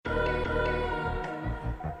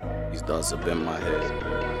These thoughts have been in my head.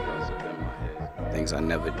 Things I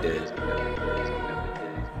never did.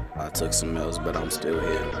 I took some L's, but I'm still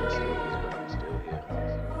here.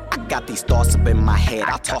 I got these thoughts up in my head.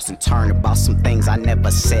 I toss and turn about some things I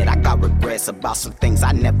never said. I got regrets about some things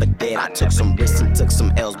I never did. I took some risks and took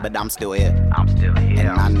some L's, but I'm still here. And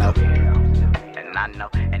I know.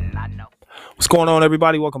 What's going on,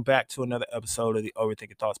 everybody? Welcome back to another episode of the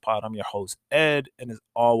Overthinking Thoughts Pod. I'm your host, Ed, and as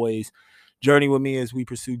always, journey with me as we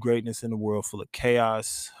pursue greatness in a world full of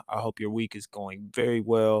chaos. I hope your week is going very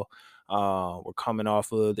well. We're coming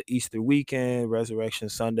off of the Easter weekend, Resurrection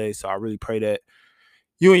Sunday, so I really pray that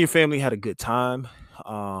you and your family had a good time,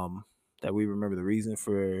 that we remember the reason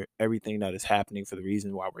for everything that is happening, for the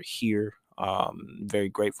reason why we're here. Very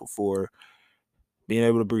grateful for being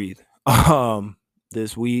able to breathe.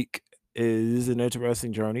 This week is an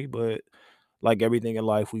interesting journey, but like everything in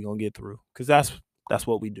life, we're gonna get through because that's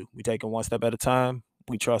what we do. We take it one step at a time.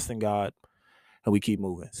 We trust in God, and we keep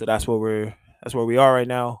moving. So that's where we are right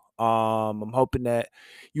now. I'm hoping that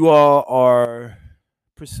you all are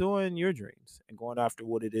pursuing your dreams and going after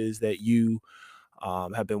what it is that you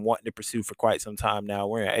have been wanting to pursue for quite some time now.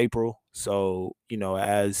 We're in April, so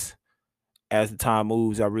as the time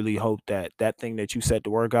moves, I really hope that that thing that you set to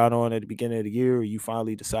work out on at the beginning of the year, you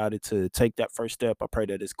finally decided to take that first step. I pray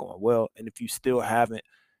that it's going well. And if you still haven't,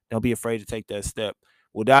 don't be afraid to take that step.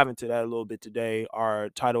 We'll dive into that a little bit today. Our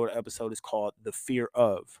title of the episode is called The Fear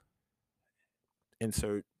of.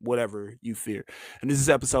 Insert whatever you fear. And this is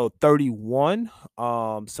episode 31.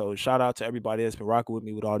 So shout out to everybody that's been rocking with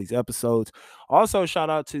me with all these episodes. Also,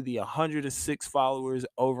 shout out to the 106 followers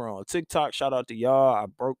over on TikTok. Shout out to y'all. I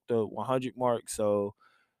broke the 100 mark. So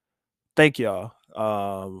thank y'all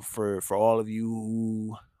for all of you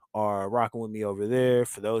who are rocking with me over there.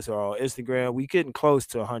 For those who are on Instagram, we getting close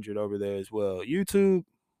to 100 over there as well. YouTube,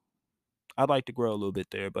 I'd like to grow a little bit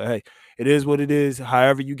there, but hey, it is what it is.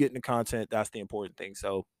 However you get in the content, that's the important thing.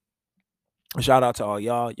 So shout out to all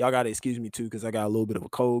y'all. Y'all gotta excuse me too, because I got a little bit of a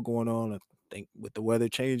cold going on. I think with the weather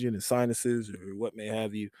changing and sinuses or what may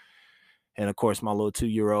have you. And of course, my little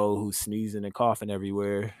 2-year-old who's sneezing and coughing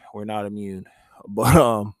everywhere. We're not immune.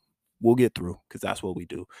 But we'll get through because that's what we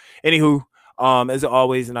do. Anywho, as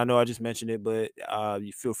always, and I know I just mentioned it, but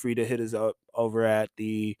you feel free to hit us up over at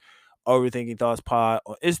the Overthinking Thoughts Pod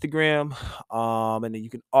on Instagram. And then you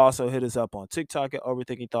can also hit us up on TikTok at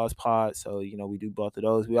Overthinking Thoughts Pod. So, we do both of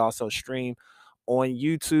those. We also stream on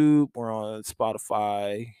YouTube. We're on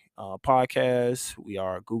Spotify podcast. We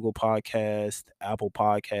are Google Podcast, Apple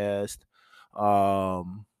Podcast.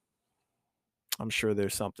 I'm sure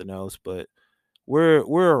there's something else, but we're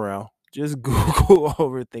around. Just Google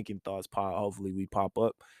Overthinking Thoughts Pod. Hopefully we pop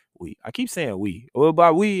up. I keep saying we. Well,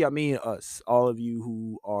 by we, I mean us. All of you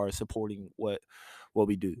who are supporting what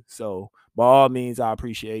we do. So by all means, I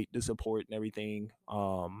appreciate the support and everything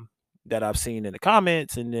that I've seen in the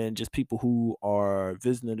comments, and then just people who are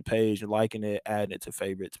visiting the page and liking it, adding it to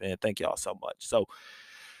favorites. Man, thank y'all so much. So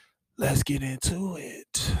let's get into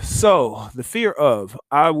it. So the fear of,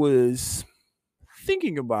 I was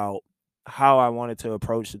thinking about how I wanted to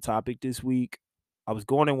approach the topic this week. I was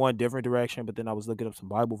going in one different direction, but then I was looking up some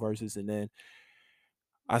Bible verses, and then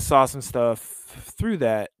I saw some stuff through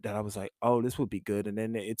that I was like, "Oh, this would be good." And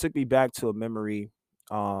then it took me back to a memory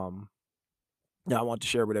um that I want to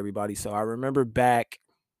share with everybody. So I remember back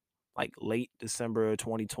like late December of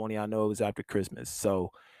 2020. I know it was after Christmas.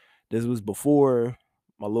 So this was before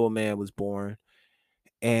my little man was born,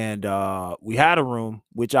 and we had a room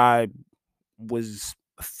which I was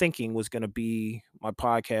thinking was going to be my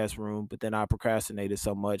podcast room, but then I procrastinated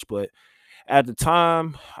so much. But at the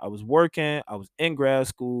time, I was working, I was in grad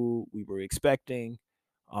school, we were expecting,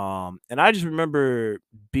 and I just remember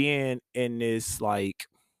being in this like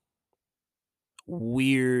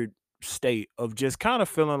weird state of just kind of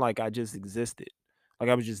feeling like I just existed, like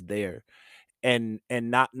I was just there, and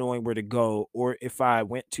not knowing where to go, or if I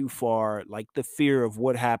went too far, like the fear of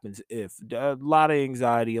what happens if. A lot of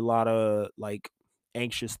anxiety, a lot of like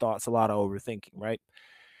anxious thoughts, a lot of overthinking, right?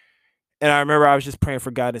 And I remember I was just praying for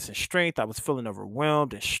guidance and strength. I was feeling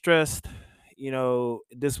overwhelmed and stressed.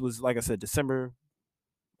 This was, like I said, December.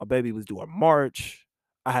 My baby was due in March.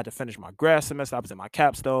 I had to finish my grad semester. I was in my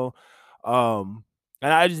capstone. Um,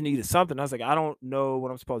 and I just needed something. I was like, I don't know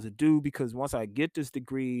what I'm supposed to do, because once I get this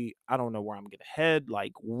degree, I don't know where I'm gonna head.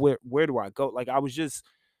 Like, where do I go? Like, I was just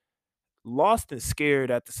lost and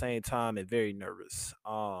scared at the same time, and very nervous.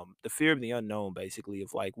 The fear of the unknown, basically,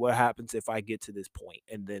 of like, what happens if I get to this point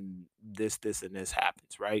and then this and this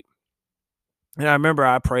happens, right? And I remember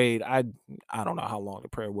I prayed. I don't know how long the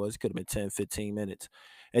prayer was. It could have been 10, 15 minutes.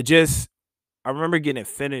 And just I remember getting it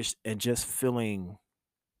finished and just feeling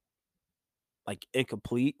like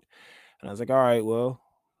incomplete. And I was like, all right, well,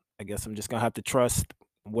 I guess I'm just gonna have to trust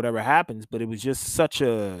whatever happens. But it was just such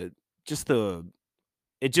a just a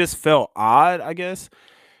it just felt odd, I guess.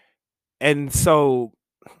 And so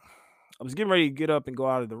I was getting ready to get up and go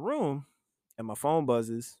out of the room, and my phone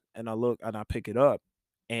buzzes, and I look and I pick it up,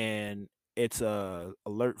 and it's a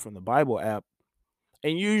alert from the Bible app.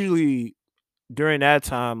 And usually during that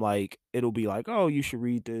time, like it'll be like, oh, you should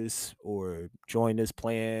read this or join this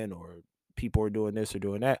plan, or people are doing this or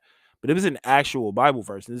doing that. But it was an actual Bible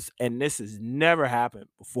verse. And this has never happened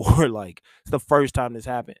before. Like it's the first time this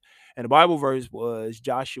happened. And the Bible verse was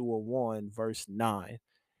Joshua 1, verse 9.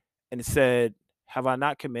 And it said, have I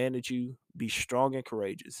not commanded you? Be strong and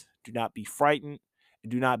courageous. Do not be frightened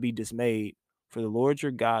and do not be dismayed, for the Lord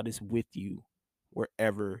your God is with you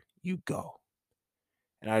wherever you go.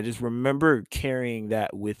 And I just remember carrying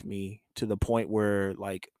that with me to the point where,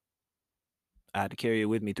 like, I had to carry it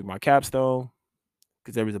with me through my capstone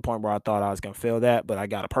because there was a point where I thought I was going to fail that, but I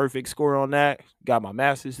got a perfect score on that, got my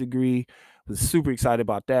master's degree, was super excited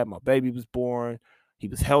about that. My baby was born, he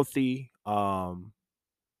was healthy.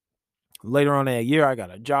 Later on in that year, I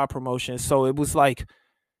got a job promotion. So it was like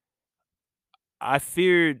I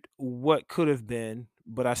feared what could have been,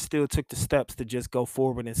 but I still took the steps to just go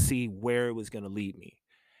forward and see where it was going to lead me.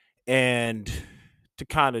 And to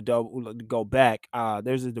kind of go back,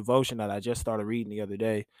 there's a devotion that I just started reading the other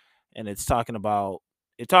day, and it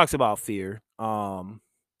talks about fear. And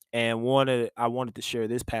I wanted to share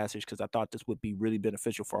this passage because I thought this would be really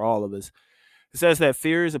beneficial for all of us. It says that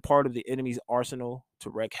fear is a part of the enemy's arsenal to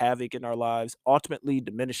wreak havoc in our lives, ultimately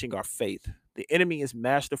diminishing our faith. The enemy is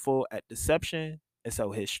masterful at deception, and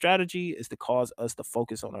so his strategy is to cause us to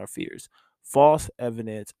focus on our fears, false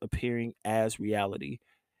evidence appearing as reality,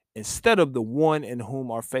 instead of the one in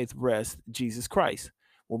whom our faith rests, Jesus Christ.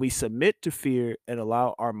 When we submit to fear and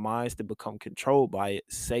allow our minds to become controlled by it,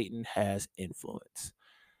 Satan has influence.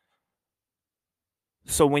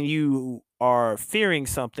 So when you are fearing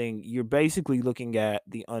something, you're basically looking at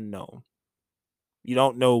the unknown. You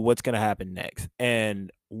don't know what's going to happen next.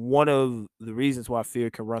 And one of the reasons why fear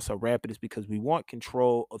can run so rapid is because we want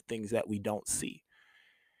control of things that we don't see.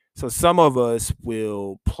 So some of us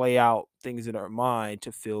will play out things in our mind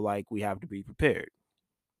to feel like we have to be prepared.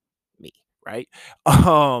 Me, right?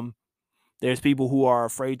 Um, there's people who are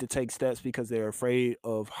afraid to take steps because they're afraid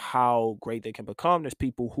of how great they can become. There's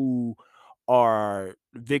people who are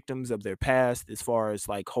victims of their past as far as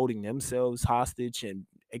like holding themselves hostage and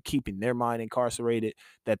keeping their mind incarcerated,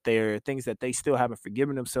 that they're things that they still haven't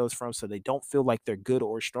forgiven themselves from, so they don't feel like they're good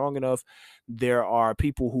or strong enough. There are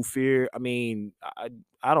people who fear,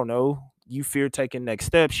 I don't know, you fear taking next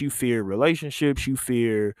steps, you fear relationships, you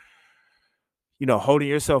fear holding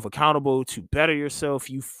yourself accountable to better yourself.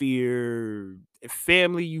 You fear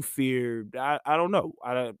family. You fear, I don't know.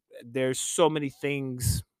 There's so many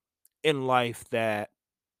things in life that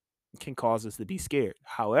can cause us to be scared.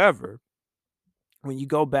 However, when you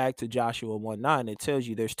go back to Joshua 1:9, it tells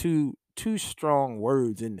you there's two strong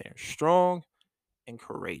words in there: strong and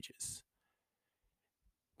courageous.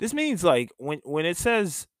 This means like when it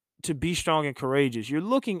says to be strong and courageous, you're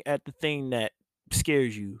looking at the thing that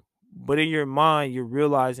scares you, but in your mind, you're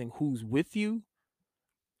realizing who's with you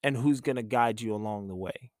and who's going to guide you along the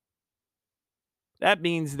way. That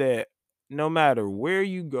means that no matter where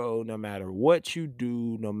you go, no matter what you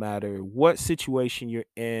do, no matter what situation you're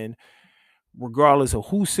in, regardless of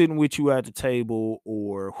who's sitting with you at the table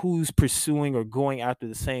or who's pursuing or going after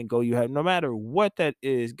the same goal you have, no matter what that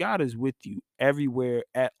is, God is with you everywhere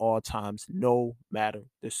at all times, no matter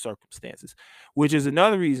the circumstances, which is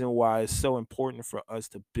another reason why it's so important for us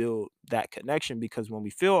to build that connection. Because when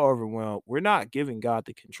we feel overwhelmed, we're not giving God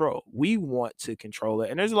the control. We want to control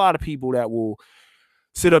it. And there's a lot of people that will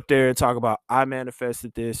sit up there and talk about I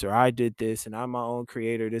manifested this or I did this and I'm my own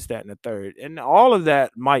creator, this, that, and the third. And all of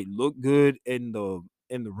that might look good in the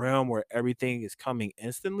realm where everything is coming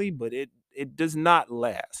instantly, but it does not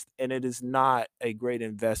last. And it is not a great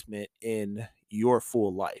investment in your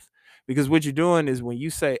full life. Because what you're doing is when you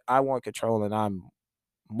say I want control and I'm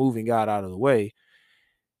moving God out of the way,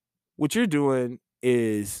 what you're doing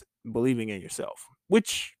is believing in yourself,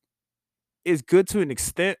 which is good to an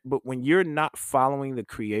extent, but when you're not following the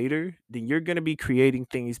creator, then you're going to be creating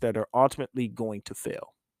things that are ultimately going to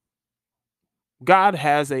fail. God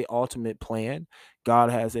has a ultimate plan. God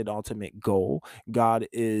has an ultimate goal. God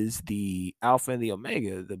is the Alpha and the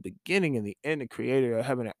Omega, the beginning and the end, the creator of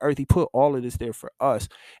heaven and earth. He put all of this there for us,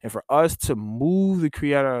 and for us to move the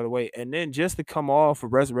creator out of the way, and then just to come off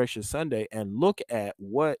of Resurrection Sunday and look at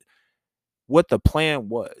what the plan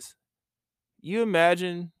was. You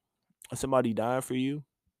imagine somebody dying for you,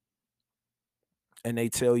 and they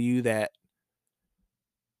tell you that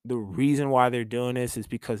the reason why they're doing this is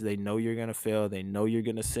because they know you're going to fail. They know you're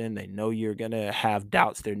going to sin. They know you're going to have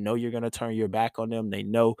doubts. They know you're going to turn your back on them. They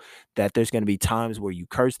know that there's going to be times where you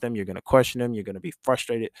curse them. You're going to question them. You're going to be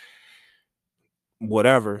frustrated,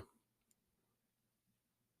 whatever.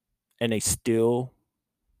 And they still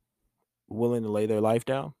willing to lay their life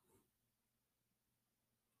down.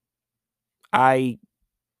 I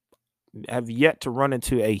have yet to run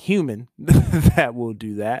into a human that will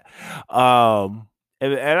do that.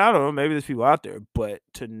 And I don't know, maybe there's people out there, but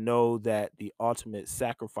to know that the ultimate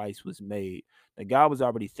sacrifice was made, that God was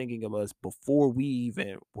already thinking of us before we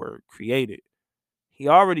even were created. He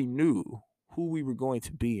already knew who we were going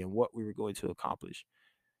to be and what we were going to accomplish.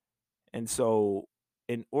 And so,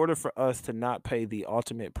 in order for us to not pay the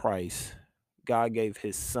ultimate price, God gave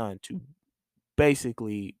his son to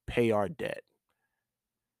basically pay our debt.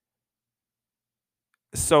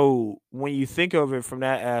 So when you think of it from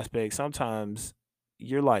that aspect, sometimes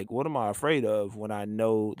you're like, what am I afraid of when I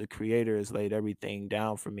know the creator has laid everything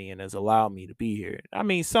down for me and has allowed me to be here? I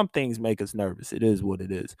mean, some things make us nervous. It is what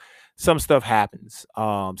it is. Some stuff happens.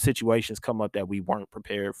 Situations come up that we weren't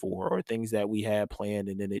prepared for, or things that we had planned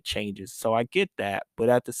and then it changes. So I get that. But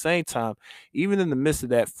at the same time, even in the midst of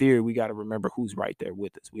that fear, we got to remember who's right there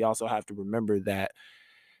with us. We also have to remember that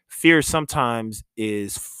fear sometimes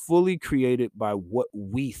is fully created by what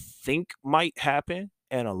we think might happen.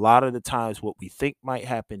 And a lot of the times, what we think might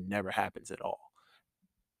happen never happens at all.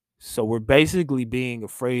 So we're basically being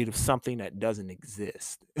afraid of something that doesn't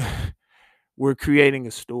exist. We're creating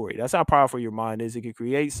a story. That's how powerful your mind is. It can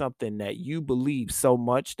create something that you believe so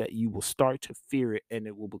much that you will start to fear it and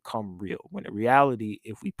it will become real. When in reality,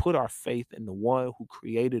 if we put our faith in the one who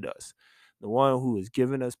created us, the one who has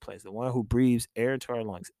given us place, the one who breathes air into our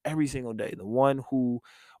lungs every single day, the one who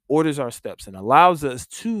orders our steps and allows us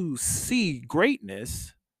to see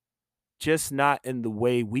greatness, just not in the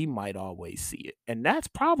way we might always see it. And that's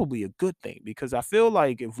probably a good thing because I feel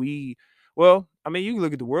like if we, well, I mean, you can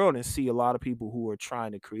look at the world and see a lot of people who are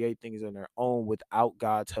trying to create things on their own without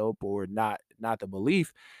God's help or not the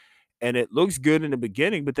belief. And it looks good in the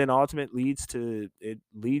beginning, but then ultimately leads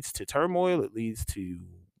to turmoil. It leads to,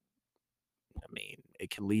 I mean, it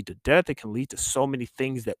can lead to death. It can lead to so many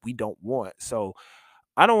things that we don't want. So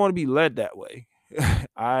I don't want to be led that way.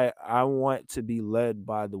 I want to be led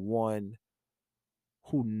by the one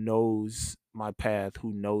who knows my path,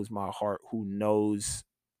 who knows my heart, who knows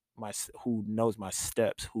my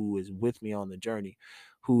steps, who is with me on the journey,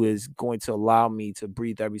 who is going to allow me to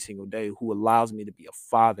breathe every single day, who allows me to be a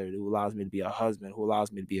father, who allows me to be a husband, who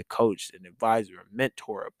allows me to be a coach, an advisor, a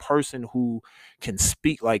mentor, a person who can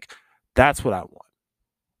speak. Like that's what I want.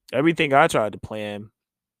 Everything I tried to plan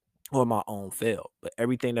on my own failed, but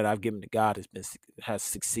everything that I've given to God has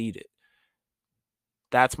succeeded.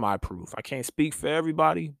 That's my proof. I can't speak for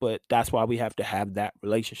everybody, but that's why we have to have that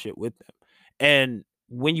relationship with them. And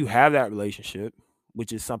when you have that relationship,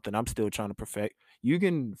 which is something I'm still trying to perfect, you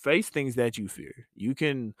can face things that you fear. You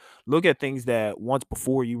can look at things that once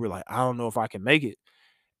before you were like, I don't know if I can make it.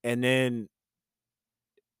 And then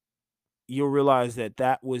you'll realize that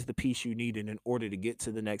that was the piece you needed in order to get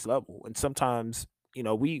to the next level. And sometimes,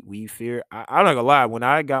 we fear. I'm not gonna lie. When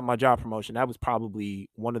I got my job promotion, that was probably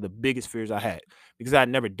one of the biggest fears I had because I had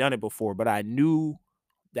never done it before. But I knew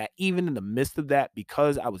that even in the midst of that,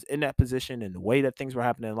 because I was in that position and the way that things were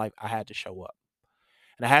happening in life, I had to show up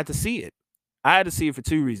and I had to see it. I had to see it for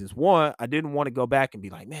two reasons. One, I didn't want to go back and be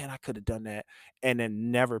like, man, I could have done that and then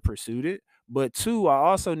never pursued it. But two, I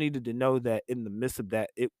also needed to know that in the midst of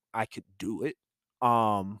that, I could do it.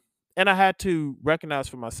 And I had to recognize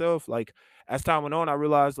for myself, like as time went on, I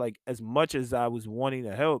realized like as much as I was wanting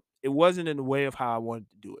to help, it wasn't in the way of how I wanted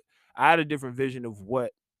to do it. I had a different vision of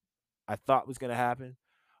what I thought was gonna happen.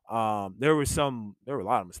 There were a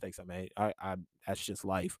lot of mistakes I made. I That's just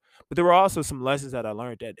life. But there were also some lessons that I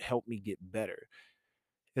learned that helped me get better.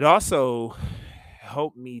 It also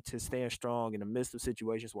helped me to stand strong in the midst of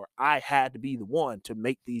situations where I had to be the one to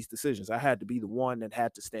make these decisions. I had to be the one that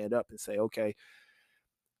had to stand up and say, okay,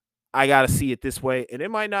 I got to see it this way. And it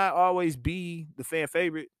might not always be the fan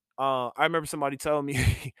favorite. I remember somebody telling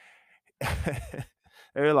me,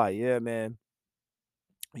 they're like, yeah, man,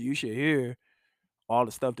 you should hear all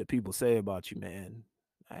the stuff that people say about you, man.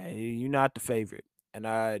 You're not the favorite. And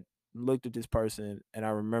I looked at this person and I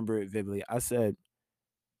remember it vividly. I said,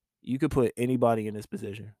 you could put anybody in this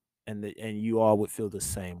position and you all would feel the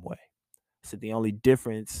same way. I said, the only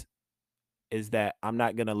difference is that I'm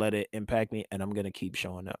not going to let it impact me and I'm going to keep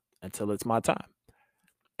showing up until it's my time.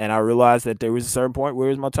 And I realized that there was a certain point where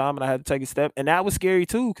it was my time and I had to take a step. And that was scary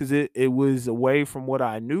too, because it was away from what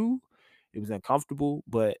I knew. It was uncomfortable,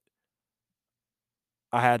 but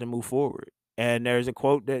I had to move forward. And there's a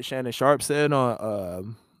quote that Shannon Sharp said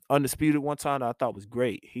on Undisputed one time that I thought was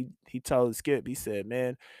great. He told Skip, he said,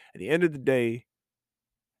 "Man, at the end of the day,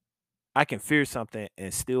 I can fear something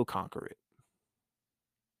and still conquer it."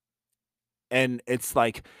 And it's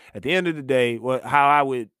like at the end of the day, how I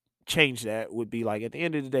would change that would be like at the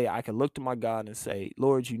end of the day, I can look to my God and say,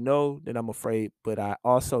 Lord, you know that I'm afraid, but I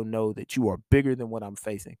also know that you are bigger than what I'm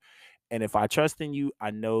facing. And if I trust in you,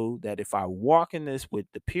 I know that if I walk in this with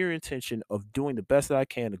the pure intention of doing the best that I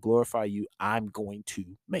can to glorify you, I'm going to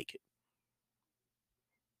make it.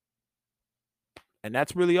 And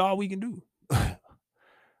that's really all we can do.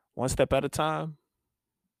 One step at a time,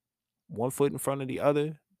 one foot in front of the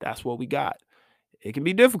other. That's what we got. It can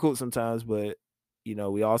be difficult sometimes, but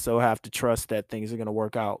we also have to trust that things are going to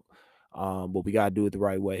work out. But we got to do it the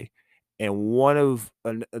right way. And one of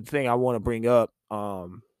a thing I want to bring up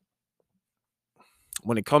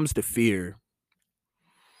when it comes to fear,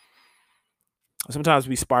 sometimes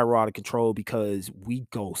we spiral out of control because we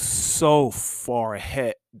go so far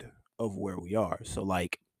ahead of where we are. So,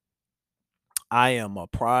 like, I am a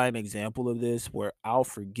prime example of this where I'll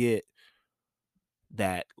forget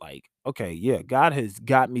that, like, okay, yeah, God has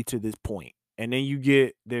got me to this point. And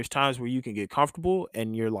then there's times where you can get comfortable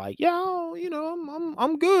and you're like, yeah,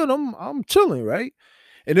 I'm good. I'm chilling, right?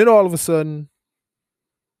 And then all of a sudden,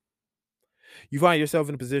 you find yourself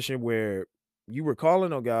in a position where you were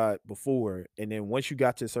calling on God before, and then once you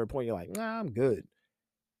got to a certain point, you're like, nah, I'm good.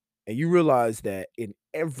 And you realize that in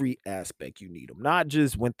every aspect you need them, not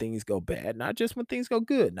just when things go bad, not just when things go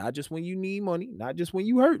good, not just when you need money, not just when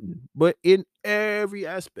you hurting, but in every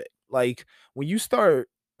aspect. Like when you start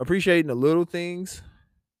appreciating the little things,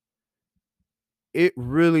 it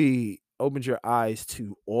really opens your eyes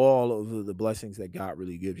to all of the blessings that God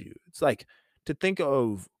really gives you. It's like to think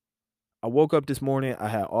of I woke up this morning. I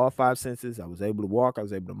had all five senses. I was able to walk. I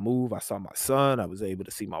was able to move. I saw my son. I was able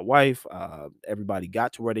to see my wife. Everybody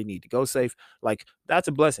got to where they need to go safe. Like, that's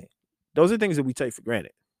a blessing. Those are things that we take for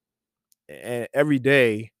granted. And every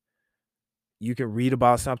day you can read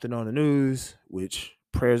about something on the news, which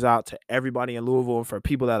prayers out to everybody in Louisville, for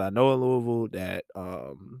people that I know in Louisville that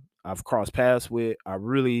I've crossed paths with. I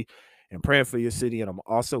really am praying for your city, and I'm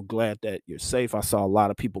also glad that you're safe. I saw a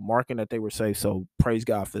lot of people marking that they were safe, so praise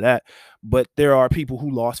God for that. But there are people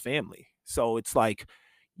who lost family, so it's like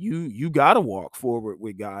you got to walk forward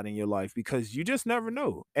with God in your life because you just never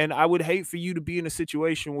know. And I would hate for you to be in a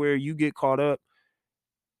situation where you get caught up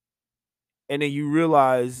and then you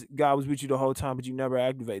realize God was with you the whole time, but you never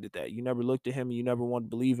activated that. You never looked at him and you never wanted to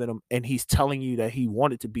believe in him. And he's telling you that he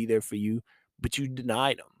wanted to be there for you, but you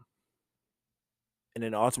denied him. And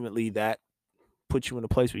then ultimately that puts you in a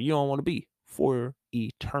place where you don't want to be for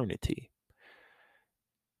eternity.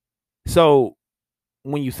 So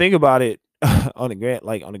when you think about it on the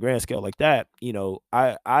grand scale like that,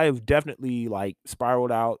 I've definitely like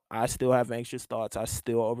spiraled out. I still have anxious thoughts. I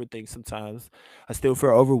still overthink sometimes. I still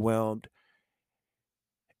feel overwhelmed.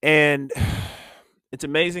 And it's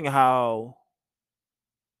amazing how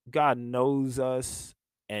God knows us.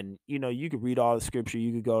 And you could read all the scripture,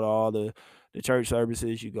 you could go to all the church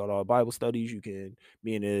services, you go to all Bible studies, you can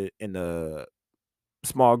be in the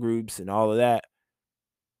small groups and all of that,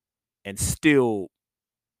 and still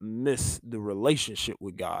miss the relationship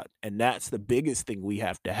with God. And that's the biggest thing we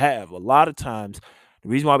have to have. A lot of times, the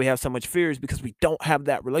reason why we have so much fear is because we don't have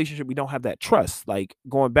that relationship. We don't have that trust. Like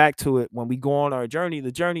going back to it, when we go on our journey,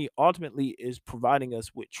 the journey ultimately is providing us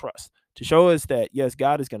with trust to show us that, yes,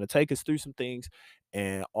 God is going to take us through some things.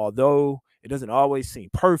 And although it doesn't always seem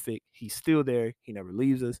perfect, he's still there. He never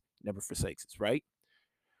leaves us, never forsakes us, right?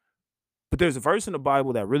 But there's a verse in the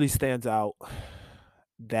Bible that really stands out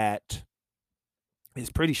that is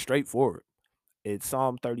pretty straightforward. It's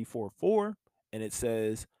Psalm 34:4, and it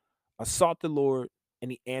says, I sought the Lord, and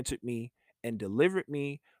he answered me and delivered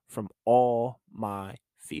me from all my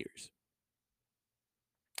fears.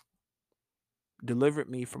 Delivered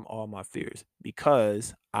me from all my fears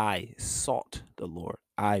because I sought the Lord.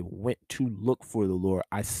 I went to look for the Lord.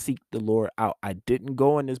 I seek the Lord out. I didn't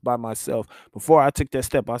go in this by myself. Before I took that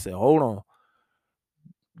step, I said, hold on.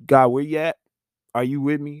 God, where you at? Are you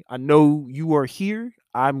with me? I know you are here.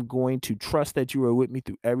 I'm going to trust that you are with me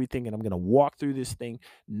through everything, and I'm going to walk through this thing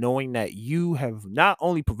knowing that you have not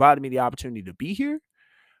only provided me the opportunity to be here,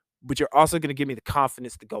 but you're also going to give me the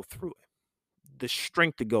confidence to go through it, the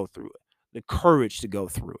strength to go through it, the courage to go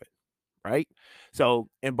through it, right? So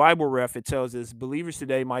in Bible ref, it tells us believers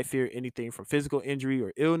today might fear anything from physical injury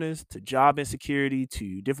or illness to job insecurity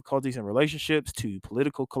to difficulties in relationships to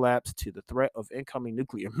political collapse to the threat of incoming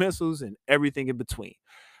nuclear missiles and everything in between.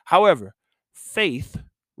 However, Faith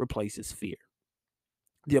replaces fear.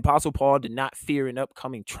 The Apostle Paul did not fear an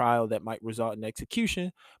upcoming trial that might result in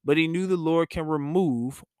execution, but he knew the Lord can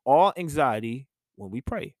remove all anxiety when we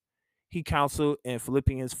pray. He counseled in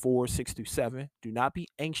Philippians 4:6-7, do not be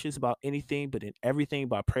anxious about anything, but in everything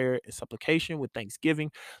by prayer and supplication with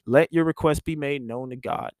thanksgiving, let your requests be made known to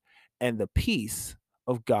God. And the peace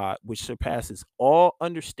of God, which surpasses all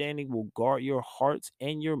understanding, will guard your hearts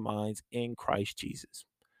and your minds in Christ Jesus.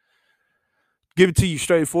 Give it to you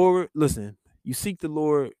straightforward. Listen, you seek the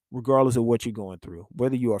Lord regardless of what you're going through,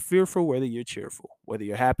 whether you are fearful, whether you're cheerful, whether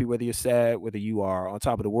you're happy, whether you're sad, whether you are on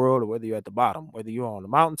top of the world or whether you're at the bottom, whether you're on the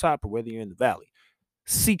mountaintop or whether you're in the valley.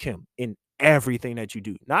 Seek him in everything that you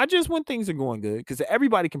do, not just when things are going good, because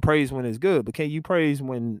everybody can praise when it's good, but can you praise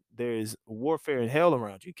when there's warfare and hell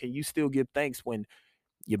around you? Can you still give thanks when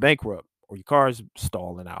you're bankrupt or your car's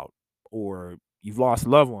stalling out or you've lost a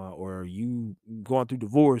loved one or you going through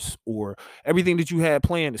divorce or everything that you had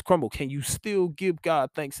planned is crumbled? Can you still give God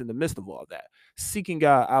thanks in the midst of all that? Seeking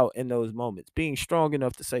God out in those moments, being strong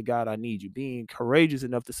enough to say, God, I need you, being courageous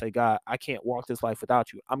enough to say, God, I can't walk this life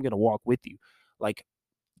without you. I'm going to walk with you. Like,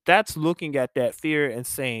 that's looking at that fear and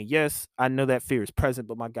saying, yes, I know that fear is present,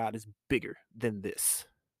 but my God is bigger than this.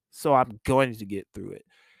 So I'm going to get through it.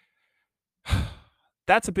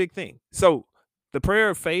 That's a big thing. So the prayer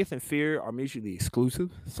of faith and fear are mutually exclusive.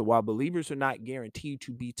 So while believers are not guaranteed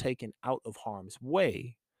to be taken out of harm's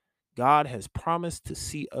way, God has promised to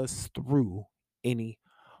see us through any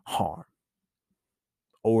harm.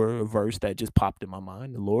 Or a verse that just popped in my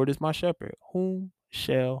mind, the Lord is my shepherd. Whom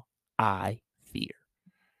shall I fear?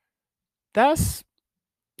 That's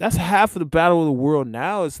half of the battle of the world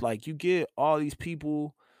now. It's like you get all these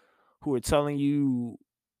people who are telling you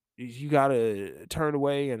you gotta turn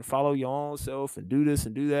away and follow your own self and do this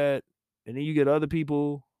and do that. And then you get other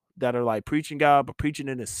people that are like preaching God, but preaching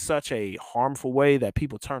it in such a harmful way that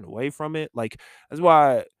people turn away from it. Like, that's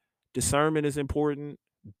why discernment is important.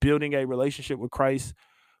 Building a relationship with Christ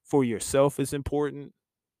for yourself is important.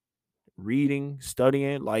 Reading,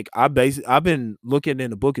 studying. Like, I've been looking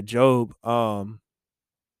in the book of Job,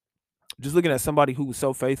 just looking at somebody who was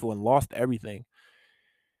so faithful and lost everything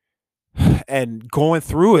and going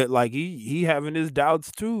through it. Like, he having his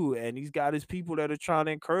doubts too, and he's got his people that are trying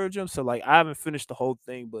to encourage him. So like, I haven't finished the whole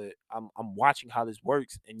thing, but I'm watching how this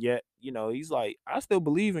works. And yet, he's like, I still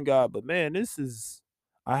believe in God, but man,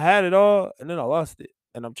 I had it all and then I lost it,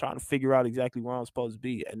 and I'm trying to figure out exactly where I'm supposed to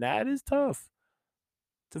be, and that is tough.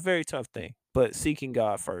 It's a very tough thing, but seeking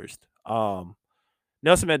God first.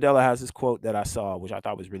 Nelson Mandela has this quote that I saw, which I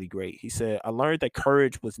thought was really great. He said, I learned that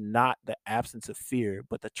courage was not the absence of fear,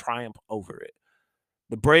 but the triumph over it.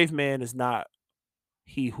 The brave man is not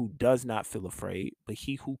he who does not feel afraid, but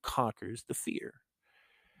he who conquers the fear.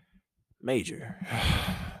 Major.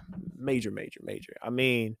 Major, major, major. I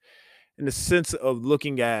mean, in the sense of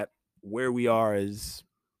looking at where we are as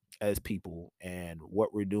people and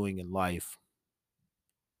what we're doing in life,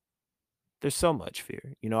 there's so much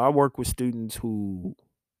fear. I work with students who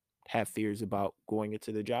have fears about going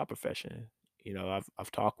into the job profession.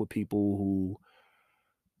 I've talked with people who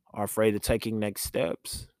are afraid of taking next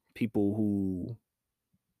steps, people who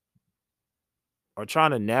are trying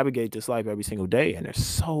to navigate this life every single day. And there's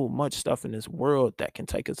so much stuff in this world that can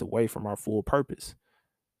take us away from our full purpose.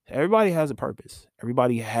 Everybody has a purpose.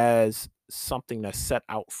 Everybody has something that's set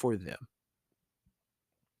out for them.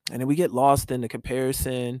 And then we get lost in the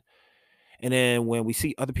comparison. And then when we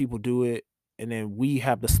see other people do it, and then we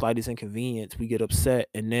have the slightest inconvenience, we get upset,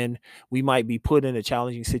 and then we might be put in a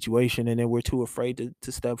challenging situation, and then we're too afraid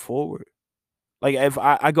to step forward. Like, if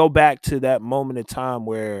I go back to that moment in time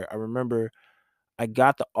where I remember I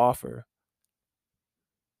got the offer,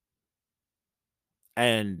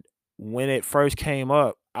 and when it first came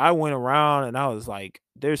up, I went around and I was like,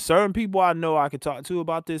 there's certain people I know I could talk to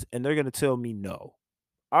about this, and they're going to tell me no.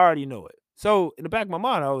 I already know it. So in the back of my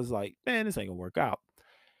mind, I was like, man, this ain't going to work out.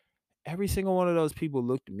 Every single one of those people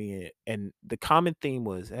looked at me, and the common theme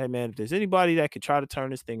was, hey man, if there's anybody that could try to turn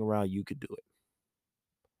this thing around, you could do it.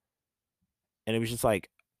 And it was just like,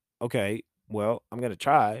 okay, well, I'm gonna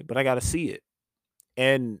try, but I gotta see it.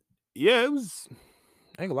 And yeah, it was,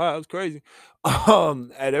 I ain't gonna lie, it was crazy.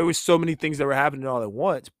 And there was so many things that were happening all at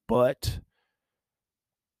once, but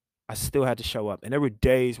I still had to show up. And there were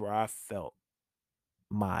days where I felt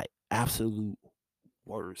my absolute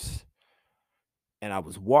worst. And I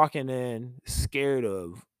was walking in scared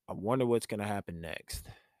of, I wonder what's going to happen next.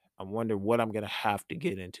 I wonder what I'm going to have to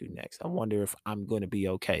get into next. I wonder if I'm going to be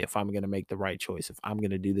okay, if I'm going to make the right choice, if I'm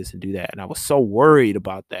going to do this and do that. And I was so worried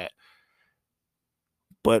about that.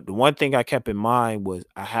 But the one thing I kept in mind was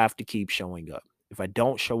I have to keep showing up. If I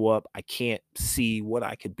don't show up, I can't see what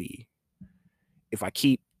I could be. If I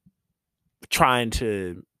keep trying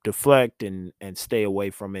to deflect and stay away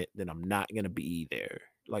from it, then I'm not going to be there.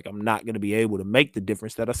 Like, I'm not going to be able to make the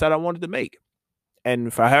difference that I said I wanted to make. And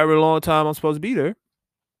if I have a long time I'm supposed to be there,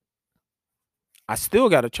 I still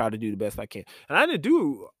got to try to do the best I can. And I didn't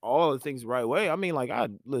do all the things the right way. I mean, like, I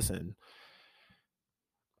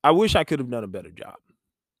wish I could have done a better job.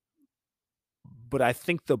 But I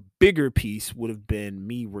think the bigger piece would have been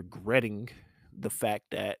me regretting the fact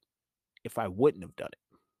that if I wouldn't have done it.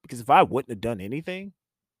 Because if I wouldn't have done anything,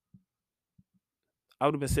 I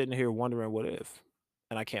would have been sitting here wondering what if.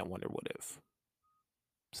 And I can't wonder what if.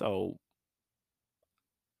 So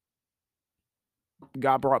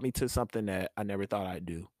God brought me to something that I never thought I'd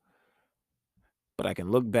do. But I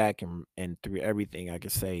can look back and through everything, I can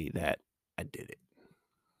say that I did it.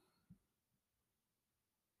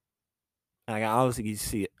 And I can honestly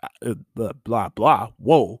see it. Blah, blah.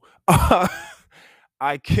 Whoa.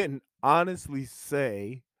 I can honestly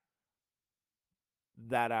say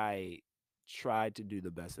that I tried to do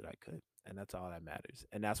the best that I could. And that's all that matters.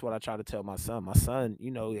 And that's what I try to tell my son. My son,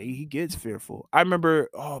 he gets fearful. I remember,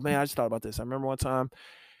 oh man, I just thought about this. I remember one time,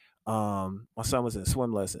 my son was in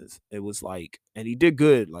swim lessons. It was like, and he did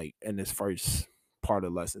good like in his first part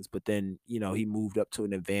of lessons, but then, he moved up to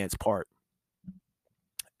an advanced part.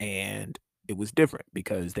 And it was different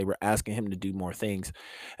because they were asking him to do more things.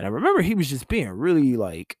 And I remember he was just being really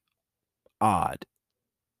like odd.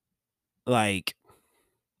 Like,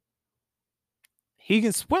 he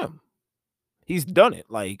can swim. He's done it.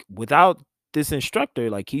 Like, without this instructor,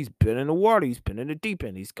 like, he's been in the water, he's been in the deep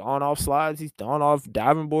end, he's gone off slides, he's gone off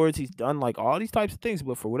diving boards, he's done like all these types of things.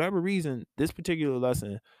 But for whatever reason, this particular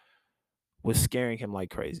lesson was scaring him like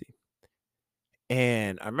crazy.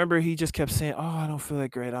 And I remember he just kept saying, "Oh, I don't feel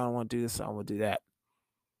that great. I don't want to do this. I don't want to do that."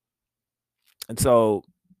 And so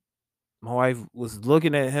my wife was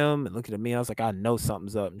looking at him and looking at me. I was like, "I know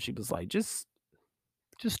something's up." And she was like, just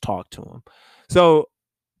talk to him. So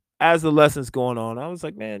as the lesson's going on, I was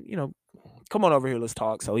like, "Man, come on over here. Let's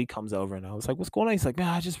talk." So he comes over and I was like, "What's going on?" He's like, "Man,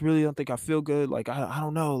 I just really don't think I feel good. Like, I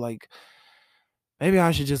don't know. Like, maybe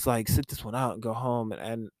I should just like sit this one out and go home."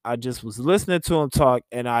 And I just was listening to him talk,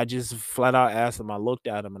 and I just flat out asked him. I looked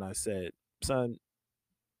at him and I said, "Son,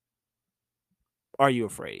 are you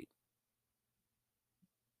afraid?"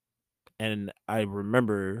 And I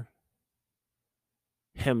remember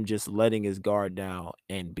him just letting his guard down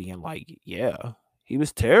and being like, yeah, he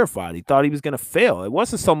was terrified. He thought he was going to fail. It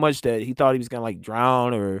wasn't so much that he thought he was going to like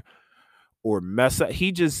drown or mess up.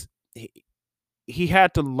 He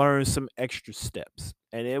had to learn some extra steps,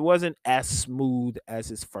 and it wasn't as smooth as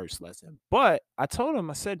his first lesson. But I told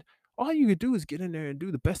him, I said, all you could do is get in there and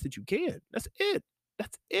do the best that you can. That's it.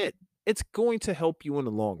 That's it. It's going to help you in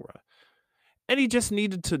the long run. And he just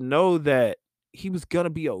needed to know that he was going to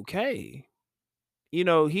be okay.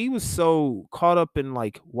 He was so caught up in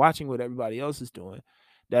like watching what everybody else is doing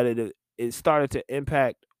that it started to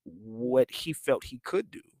impact what he felt he could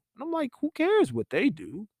do. And I'm like, who cares what they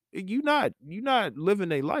do? You not living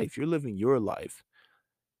their life. You're living your life.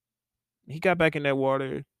 He got back in that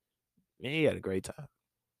water and he had a great time.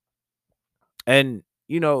 And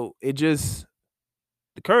it just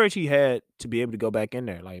the courage he had to be able to go back in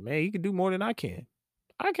there, like, man, he can do more than I can.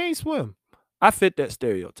 I can't swim. I fit that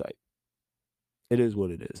stereotype. It is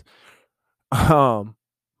what it is.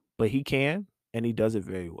 But he can, and he does it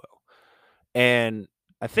very well. And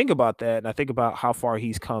I think about that, and I think about how far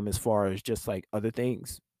he's come as far as just like other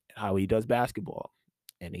things, how he does basketball,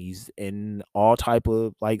 and he's in all type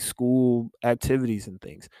of like school activities and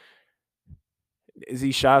things. Is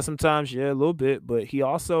he shy sometimes? Yeah, a little bit, but he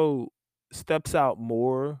also steps out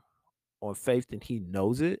more on faith than he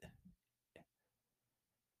knows it,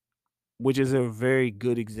 which is a very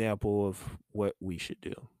good example of what we should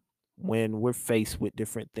do when we're faced with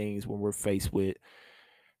different things, when we're faced with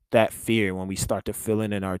that fear, when we start to feel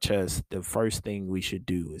it in our chest. The first thing we should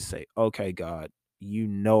do is say, okay, God, you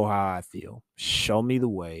know how I feel. Show me the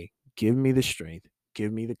way. Give me the strength.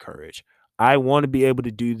 Give me the courage. I want to be able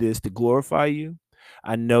to do this to glorify you.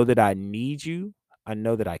 I know that I need you. I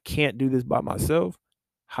know that I can't do this by myself.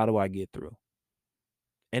 How do I get through?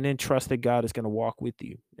 And then trust that God is going to walk with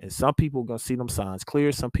you. And some people are going to see them signs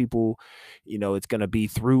clear. Some people, it's going to be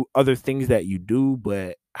through other things that you do.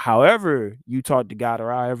 But however you talk to God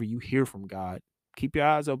or however you hear from God, keep your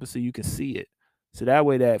eyes open so you can see it. So that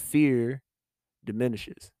way that fear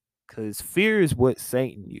diminishes. Because fear is what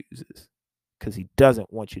Satan uses. Because he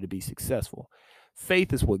doesn't want you to be successful.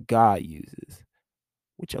 Faith is what God uses,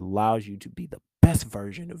 which allows you to be the best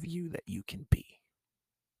version of you that you can be.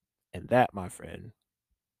 And that, my friend,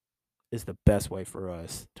 is the best way for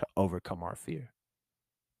us to overcome our fear.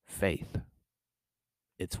 Faith.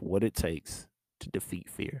 It's what it takes to defeat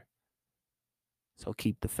fear. So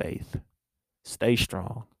keep the faith. Stay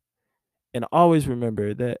strong. And always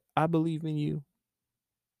remember that I believe in you.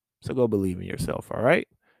 So go believe in yourself, all right?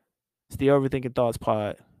 It's the Overthinking Thoughts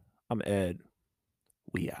Pod. I'm Ed.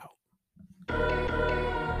 We out.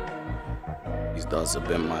 These thoughts up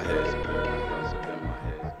in my head.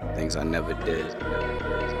 Things I never did.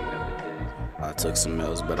 I took some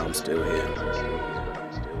L's, but I'm still here.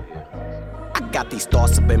 I got these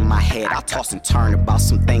thoughts up in my head. I toss and turn about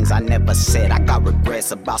some things I never said. I got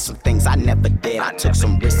regrets about some things I never did. I took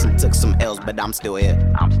some risks and took some L's, but I'm still here.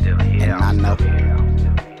 And I know.